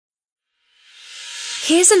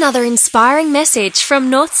Here's another inspiring message from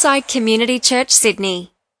Northside Community Church,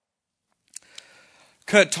 Sydney.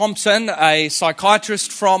 Kurt Thompson, a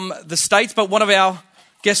psychiatrist from the States, but one of our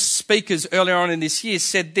guest speakers earlier on in this year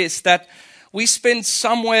said this, that we spend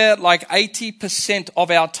somewhere like 80% of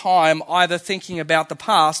our time either thinking about the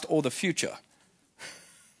past or the future.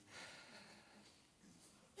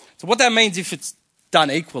 So what that means, if it's done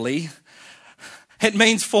equally, it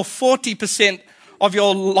means for 40% of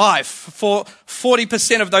your life, for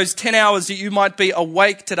 40% of those 10 hours that you might be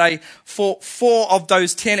awake today, for 4 of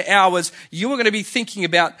those 10 hours, you are going to be thinking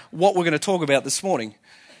about what we're going to talk about this morning.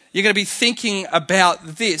 You're going to be thinking about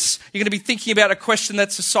this. You're going to be thinking about a question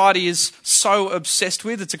that society is so obsessed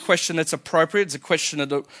with. It's a question that's appropriate. It's a question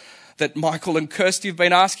that Michael and Kirsty have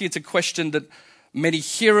been asking. It's a question that many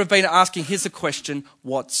here have been asking. Here's the question: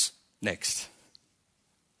 what's next?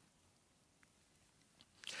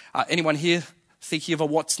 Anyone here thinking of a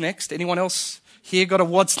what's next? Anyone else here got a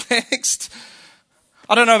what's next?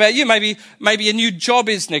 I don't know about you. Maybe a new job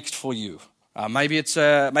is next for you. Maybe it's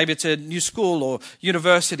a new school or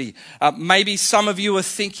university. Maybe some of you are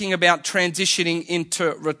thinking about transitioning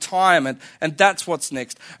into retirement, and that's what's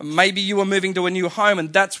next. Maybe you are moving to a new home,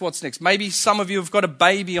 and that's what's next. Maybe some of you have got a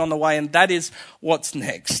baby on the way, and that is what's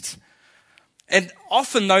next. And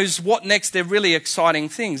often those what next, they're really exciting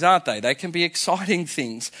things, aren't they? They can be exciting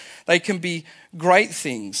things. They can be great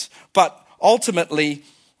things. But ultimately,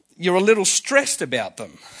 you're a little stressed about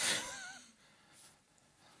them.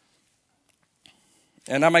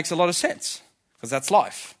 And that makes a lot of sense, because that's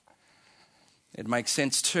life. It makes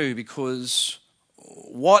sense too, because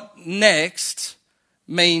what next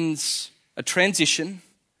means a transition.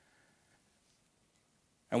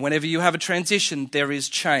 And whenever you have a transition, there is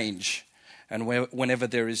change. And whenever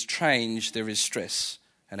there is change, there is stress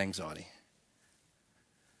and anxiety.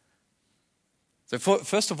 So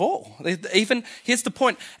first of all, here's the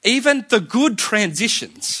point, even the good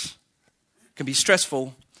transitions can be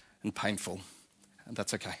stressful and painful, and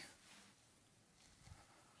that's okay.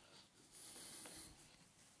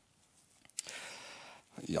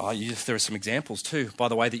 There are some examples too, by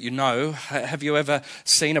the way, that you know. Have you ever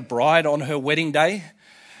seen a bride on her wedding day?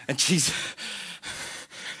 And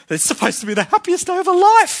it's supposed to be the happiest day of her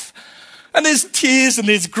life. And there's tears and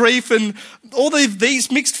there's grief and all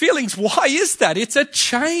these mixed feelings. Why is that? It's a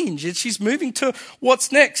change. She's moving to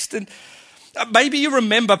what's next. And maybe you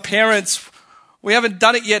remember, parents, we haven't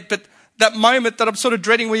done it yet, but that moment that I'm sort of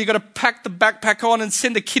dreading where you've got to pack the backpack on and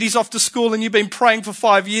send the kiddies off to school, and you've been praying for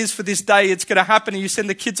 5 years for this day, it's going to happen, and you send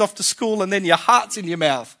the kids off to school and then your heart's in your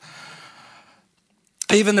mouth.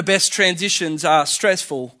 Even the best transitions are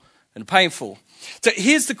stressful and painful. So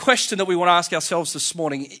here's the question that we want to ask ourselves this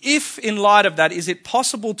morning. If, in light of that, is it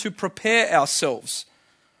possible to prepare ourselves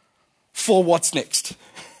for what's next?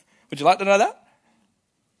 Would you like to know that?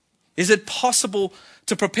 Is it possible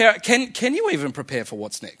to prepare? Can you even prepare for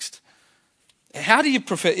what's next? How do you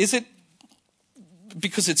prepare? Is it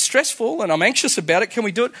because it's stressful and I'm anxious about it? Can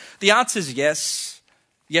we do it? The answer is yes.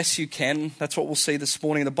 Yes, you can. That's what we'll see this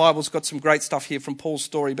morning. The Bible's got some great stuff here from Paul's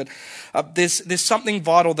story, but there's something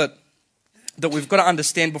vital that we've got to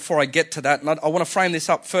understand before I get to that. And I want to frame this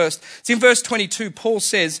up first. It's in verse 22. Paul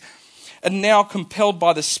says, "And now compelled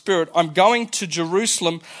by the Spirit, I'm going to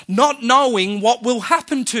Jerusalem, not knowing what will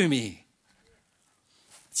happen to me."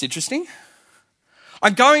 It's interesting.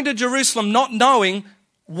 I'm going to Jerusalem not knowing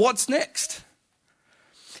what's next.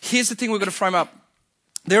 Here's the thing we've got to frame up.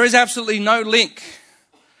 There is absolutely no link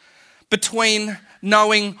between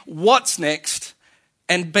knowing what's next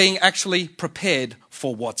and being actually prepared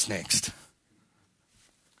for what's next.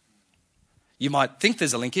 You might think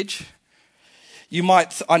there's a linkage.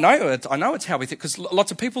 I know it's how we think, because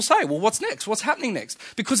lots of people say, well, what's next? What's happening next?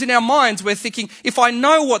 Because in our minds, we're thinking, if I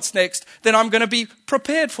know what's next, then I'm going to be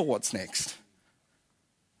prepared for what's next.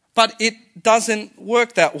 But it doesn't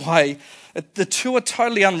work that way. The two are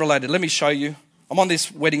totally unrelated. Let me show you. I'm on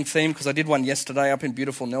this wedding theme because I did one yesterday up in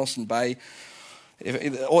beautiful Nelson Bay.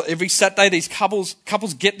 Every Saturday, these couples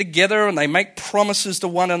get together and they make promises to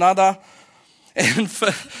one another. And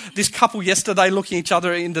for this couple yesterday, looking each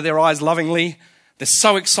other into their eyes lovingly, they're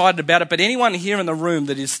so excited about it. But anyone here in the room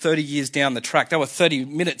that is 30 years down the track, they were 30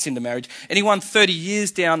 minutes into marriage, anyone 30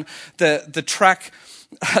 years down the track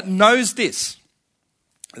knows this,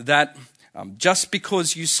 that just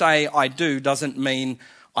because you say I do doesn't mean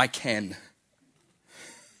I can.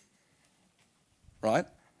 Right?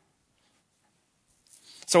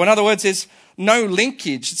 So in other words, there's no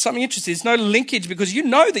linkage. It's something interesting. There's no linkage because you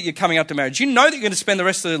know that you're coming up to marriage. You know that you're going to spend the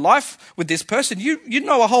rest of your life with this person. You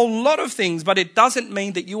know a whole lot of things, but it doesn't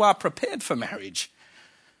mean that you are prepared for marriage.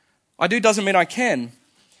 I do doesn't mean I can.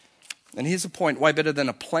 And here's the point, way better than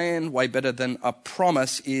a plan, way better than a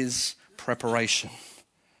promise is preparation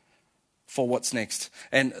for what's next.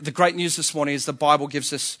 And the great news this morning is the Bible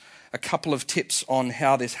gives us a couple of tips on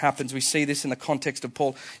how this happens. We see this in the context of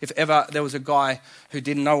Paul. If ever there was a guy who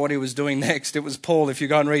didn't know what he was doing next, it was Paul. If you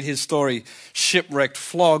go and read his story, shipwrecked,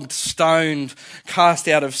 flogged, stoned, cast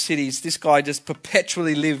out of cities. This guy just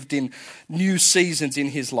perpetually lived in new seasons in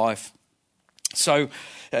his life. So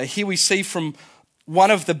here we see from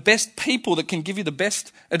one of the best people that can give you the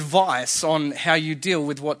best advice on how you deal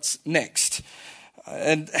with what's next.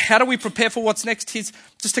 And how do we prepare for what's next? Here's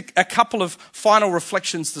just a couple of final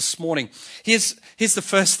reflections this morning. Here's the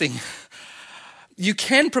first thing. You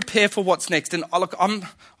can prepare for what's next. And look,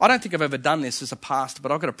 I don't think I've ever done this as a pastor,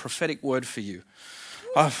 but I've got a prophetic word for you.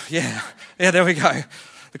 Oh, yeah, there we go.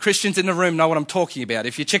 The Christians in the room know what I'm talking about.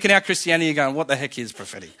 If you're checking out Christianity, you're going, what the heck is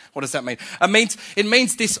prophetic? What does that mean? It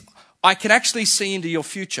means this. I can actually see into your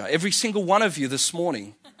future. Every single one of you this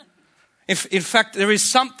morning. In fact, there is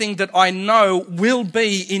something that I know will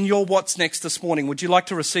be in your what's next this morning. Would you like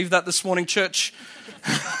to receive that this morning, church?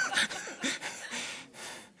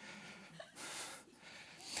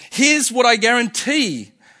 Here's what I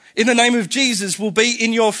guarantee in the name of Jesus will be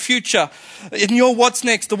in your future, in your what's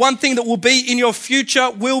next. The one thing that will be in your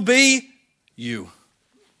future will be you.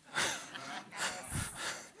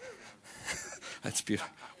 That's beautiful.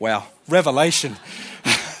 Wow. Revelation.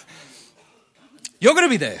 You're going to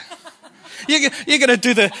be there. You're going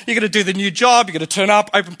to do the new job. You're going to turn up,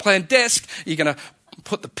 open plan desk. You're going to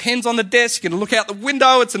put the pens on the desk. You're going to look out the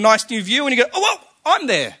window. It's a nice new view. And you go, oh, well, I'm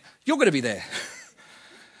there. You're going to be there.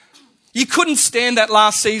 You couldn't stand that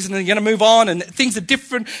last season and you're going to move on and things are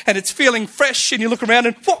different and it's feeling fresh and you look around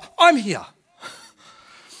and, well, I'm here.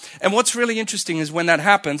 And what's really interesting is when that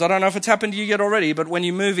happens, I don't know if it's happened to you yet already, but when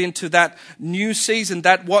you move into that new season,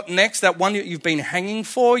 that what next, that one that you've been hanging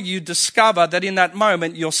for, you discover that in that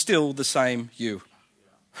moment, you're still the same you.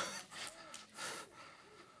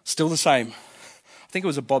 Still the same. I think it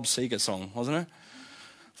was a Bob Seger song, wasn't it?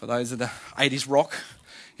 For those of the 80s rock,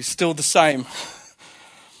 you're still the same.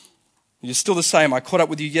 You're still the same. I caught up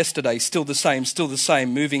with you yesterday. Still the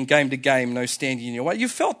same. Moving game to game, no standing in your way. You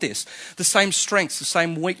felt this. The same strengths, the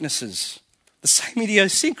same weaknesses, the same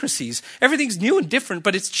idiosyncrasies. Everything's new and different,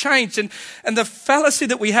 but it's changed. And the fallacy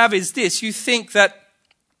that we have is this. You think that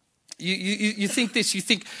you think this. You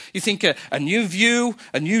think a new view,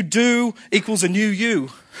 a new do equals a new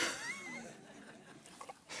you.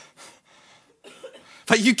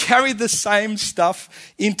 But you carry the same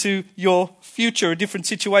stuff into your future, a different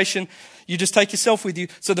situation. You just take yourself with you.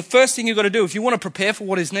 So the first thing you've got to do if you want to prepare for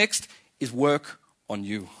what is next is work on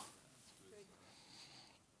you.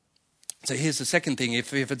 So here's the second thing.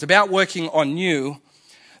 If it's about working on you,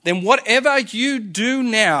 then whatever you do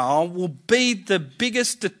now will be the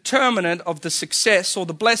biggest determinant of the success or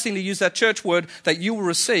the blessing, to use that church word, that you will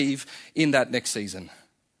receive in that next season.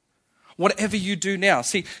 Whatever you do now.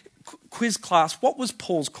 See, quiz class, what was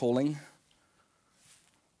Paul's calling?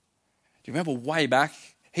 Do you remember way back?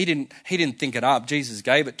 He didn't think it up. Jesus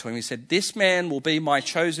gave it to him. He said, this man will be my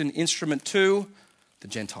chosen instrument to the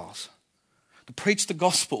Gentiles, to preach the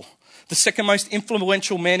gospel. The second most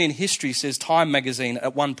influential man in history, says Time magazine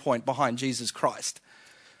at one point, behind Jesus Christ.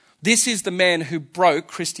 This is the man who broke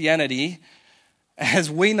Christianity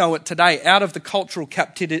as we know it today, out of the cultural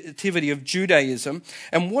captivity of Judaism.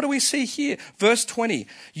 And what do we see here? Verse 20,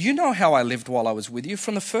 you know how I lived while I was with you.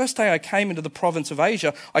 From the first day I came into the province of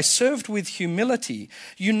Asia, I served with humility.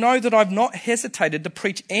 You know that I've not hesitated to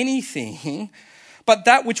preach anything but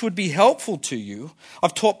that which would be helpful to you.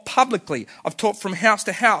 I've taught publicly. I've taught from house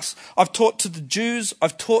to house. I've taught to the Jews.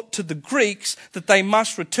 I've taught to the Greeks that they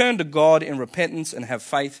must return to God in repentance and have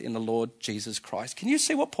faith in the Lord Jesus Christ. Can you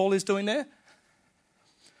see what Paul is doing there?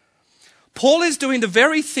 Paul is doing the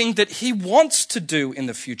very thing that he wants to do in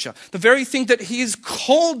the future, the very thing that he is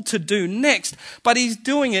called to do next, but he's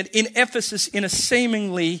doing it in Ephesus in a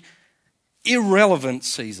seemingly irrelevant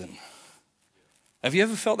season. Have you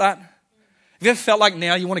ever felt that? Have you ever felt like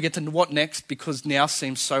now you want to get to what next because now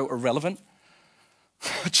seems so irrelevant?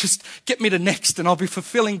 Just get me to next and I'll be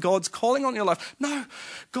fulfilling God's calling on your life. No,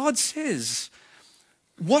 God says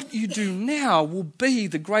what you do now will be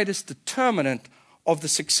the greatest determinant of the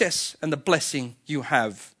success and the blessing you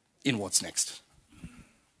have in what's next.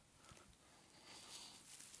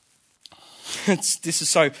 This is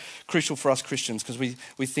so crucial for us Christians because we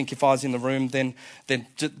think if I was in the room, then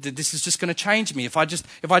this is just going to change me. If I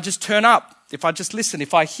just turn up, if I just listen,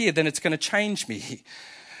 if I hear, then it's going to change me.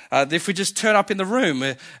 If we just turn up in the room,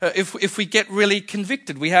 if we get really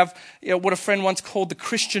convicted, we have what a friend once called the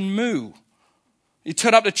Christian moo. You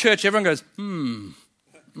turn up to church, everyone goes,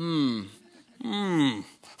 Yeah,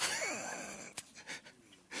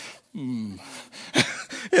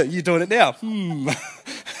 you're doing it now.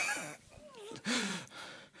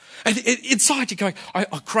 And inside you're going,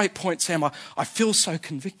 great point, Sam. I feel so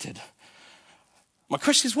convicted. My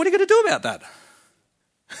question is, what are you going to do about that?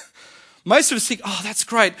 Most of us think, that's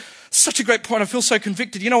great. Such a great point. I feel so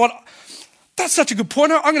convicted. You know what? That's such a good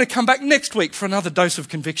point. I'm going to come back next week for another dose of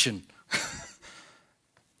conviction.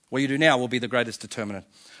 What you do now will be the greatest determinant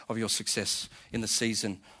of your success in the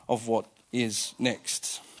season of what is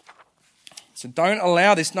next. So don't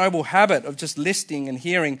allow this noble habit of just listening and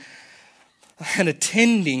hearing and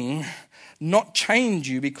attending not change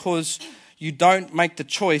you because you don't make the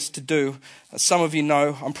choice to do. As some of you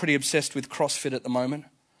know, I'm pretty obsessed with CrossFit at the moment.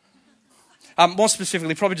 More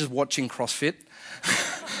specifically, probably just watching CrossFit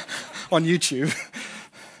on YouTube.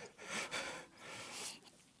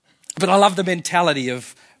 But I love the mentality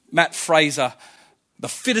of Matt Fraser, the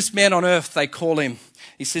fittest man on earth, they call him.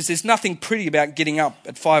 He says, there's nothing pretty about getting up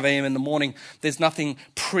at 5 a.m. in the morning. There's nothing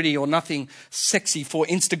pretty or nothing sexy for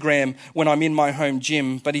Instagram when I'm in my home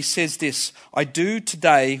gym. But he says this, I do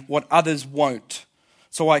today what others won't,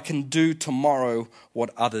 so I can do tomorrow what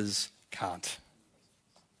others can't.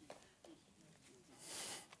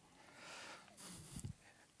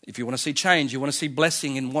 If you want to see change, you want to see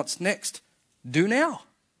blessing in what's next, do now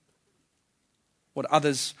what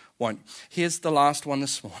others won't. Here's the last one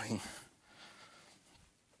this morning.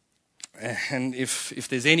 And if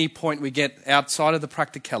there's any point we get outside of the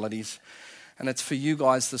practicalities, and it's for you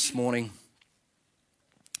guys this morning,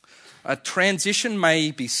 a transition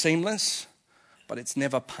may be seamless, but it's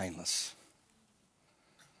never painless.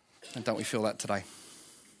 And don't we feel that today?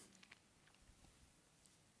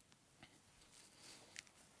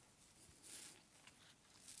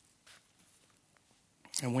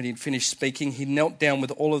 And when he'd finished speaking, he knelt down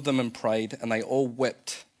with all of them and prayed, and they all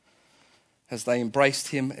wept as they embraced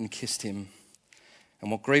him and kissed him.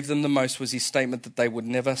 And what grieved them the most was his statement that they would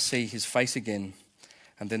never see his face again.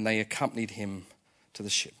 And then they accompanied him to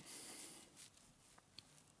the ship.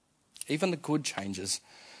 Even the good changes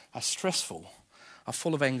are stressful, are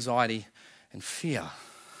full of anxiety and fear.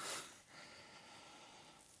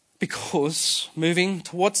 Because moving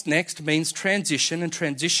to what's next means transition, and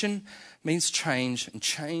transition means change, and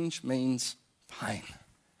change means pain.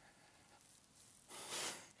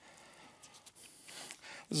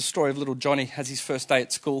 There's a story of little Johnny, has his first day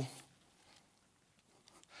at school.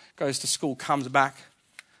 Goes to school, comes back,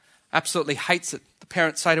 absolutely hates it. The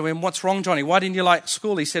parents say to him, what's wrong, Johnny? Why didn't you like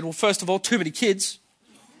school? He said, well, first of all, too many kids.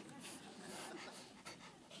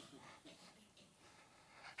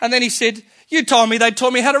 And then he said, you told me they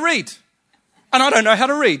taught me how to read. And I don't know how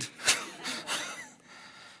to read.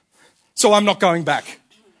 So I'm not going back.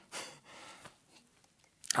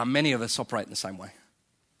 Many of us operate in the same way.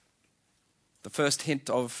 The first hint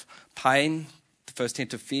of pain, the first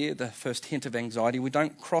hint of fear, the first hint of anxiety, we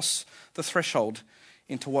don't cross the threshold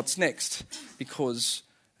into what's next because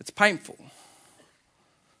it's painful.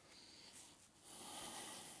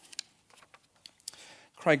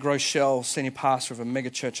 Craig Rochelle, senior pastor of a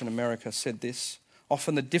megachurch in America, said this,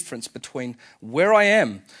 often the difference between where I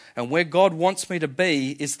am and where God wants me to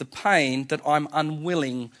be is the pain that I'm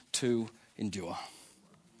unwilling to endure.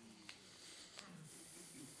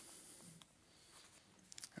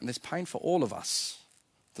 And there's pain for all of us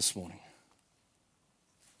this morning.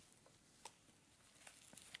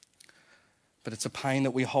 But it's a pain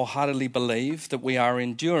that we wholeheartedly believe that we are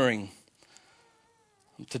enduring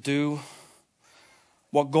to do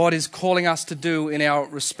what God is calling us to do in our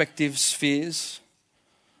respective spheres.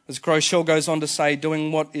 As Groeschel goes on to say,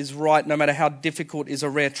 doing what is right, no matter how difficult, is a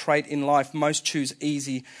rare trait in life. Most choose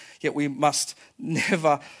easy, yet we must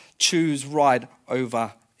never choose right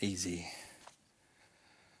over easy.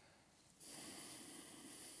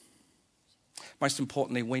 Most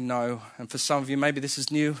importantly, we know, and for some of you, maybe this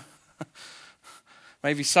is new.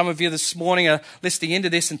 Maybe some of you this morning are listening into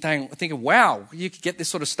this and thinking, wow, you could get this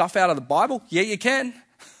sort of stuff out of the Bible? Yeah, you can.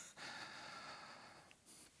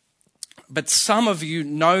 But some of you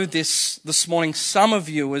know this morning. Some of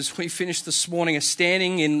you, as we finished this morning, are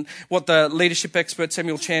standing in what the leadership expert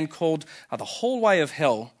Samuel Chan called the hallway of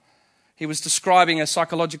hell. He was describing a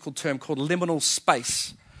psychological term called liminal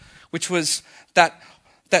space, which was that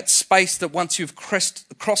space that once you've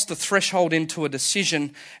crossed the threshold into a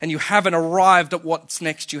decision and you haven't arrived at what's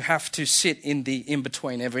next, you have to sit in the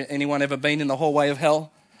in-between. Anyone ever been in the hallway of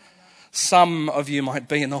hell? Some of you might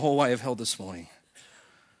be in the hallway of hell this morning.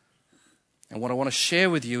 And what I want to share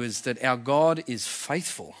with you is that our God is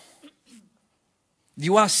faithful.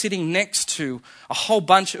 You are sitting next to a whole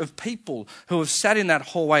bunch of people who have sat in that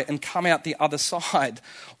hallway and come out the other side.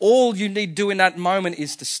 All you need to do in that moment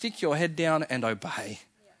is to stick your head down and obey.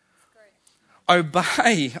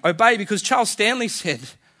 Obey, because Charles Stanley said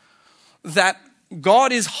that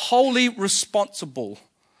God is wholly responsible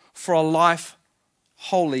for a life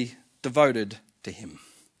wholly devoted to him.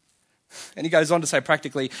 And he goes on to say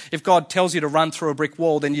practically, if God tells you to run through a brick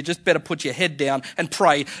wall, then you just better put your head down and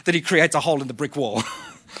pray that he creates a hole in the brick wall.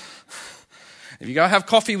 If you go have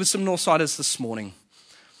coffee with some Northsiders this morning,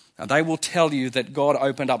 they will tell you that God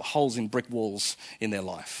opened up holes in brick walls in their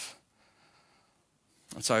life.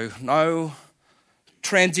 And so no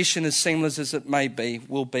transition, as seamless as it may be,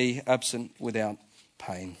 will be absent without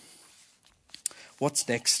pain. What's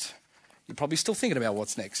next? You're probably still thinking about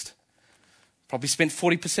what's next. Probably spent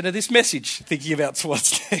 40% of this message thinking about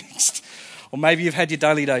what's next. Or maybe you've had your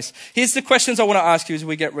daily dose. Here's the questions I want to ask you as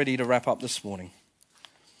we get ready to wrap up this morning.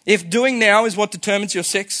 If doing now is what determines your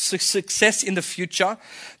success in the future,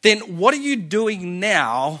 then what are you doing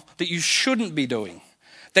now that you shouldn't be doing?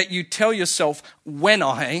 That you tell yourself,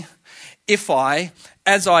 if I,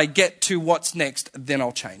 as I get to what's next, then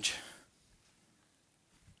I'll change.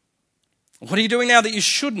 What are you doing now that you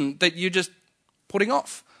shouldn't, that you're just putting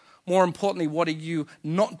off? More importantly, what are you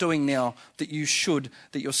not doing now that you should,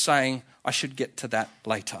 that you're saying, I should get to that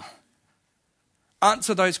later?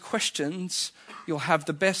 Answer those questions, you'll have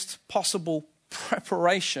the best possible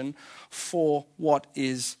preparation for what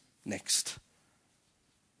is next.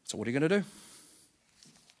 So what are you going to do?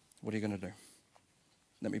 What are you going to do?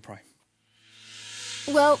 Let me pray.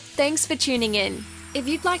 Well, thanks for tuning in. If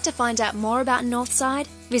you'd like to find out more about Northside,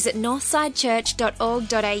 visit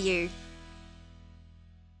northsidechurch.org.au.